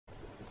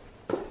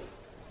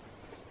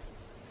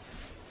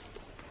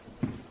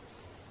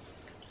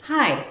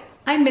Hi,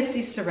 I'm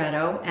Mitzi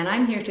Szereto, and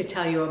I'm here to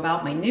tell you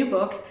about my new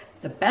book,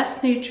 The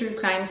Best New True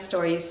Crime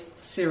Stories,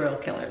 Serial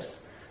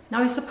Killers.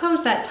 Now, I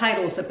suppose that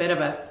title's a bit of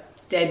a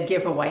dead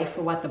giveaway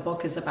for what the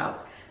book is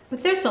about,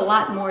 but there's a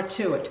lot more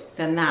to it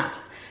than that.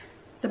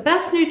 The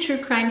Best New True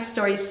Crime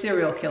Stories,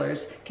 Serial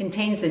Killers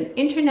contains an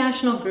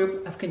international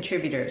group of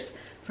contributors,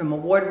 from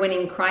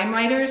award-winning crime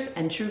writers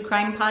and true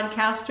crime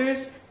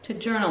podcasters to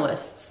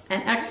journalists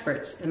and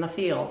experts in the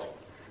field.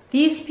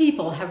 These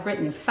people have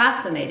written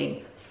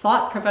fascinating,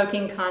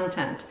 thought-provoking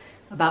content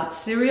about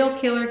serial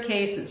killer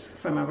cases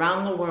from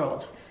around the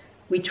world.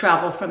 We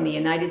travel from the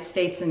United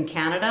States and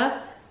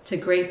Canada to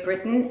Great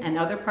Britain and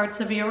other parts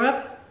of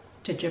Europe,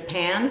 to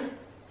Japan,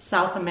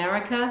 South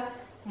America,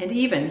 and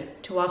even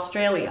to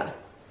Australia.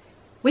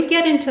 We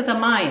get into the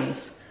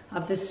minds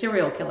of the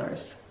serial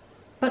killers,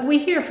 but we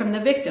hear from the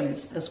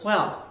victims as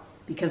well,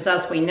 because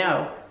as we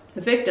know,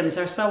 the victims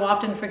are so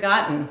often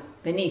forgotten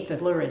beneath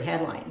the lurid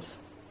headlines.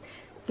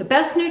 The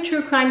Best New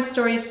True Crime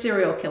Stories,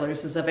 Serial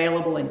Killers is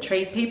available in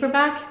trade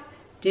paperback,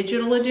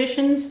 digital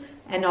editions,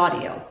 and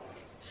audio.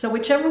 So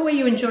whichever way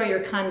you enjoy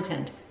your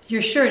content,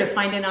 you're sure to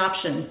find an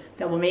option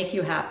that will make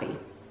you happy.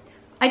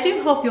 I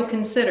do hope you'll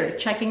consider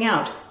checking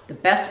out The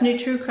Best New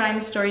True Crime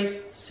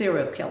Stories,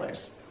 Serial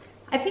Killers.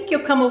 I think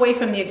you'll come away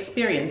from the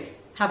experience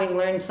having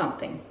learned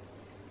something.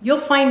 You'll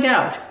find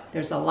out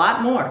there's a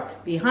lot more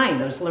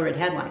behind those lurid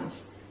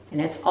headlines, and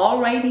it's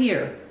all right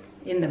here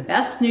in The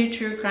Best New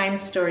True Crime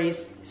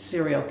Stories,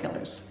 Serial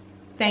Killers.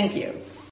 Thank you.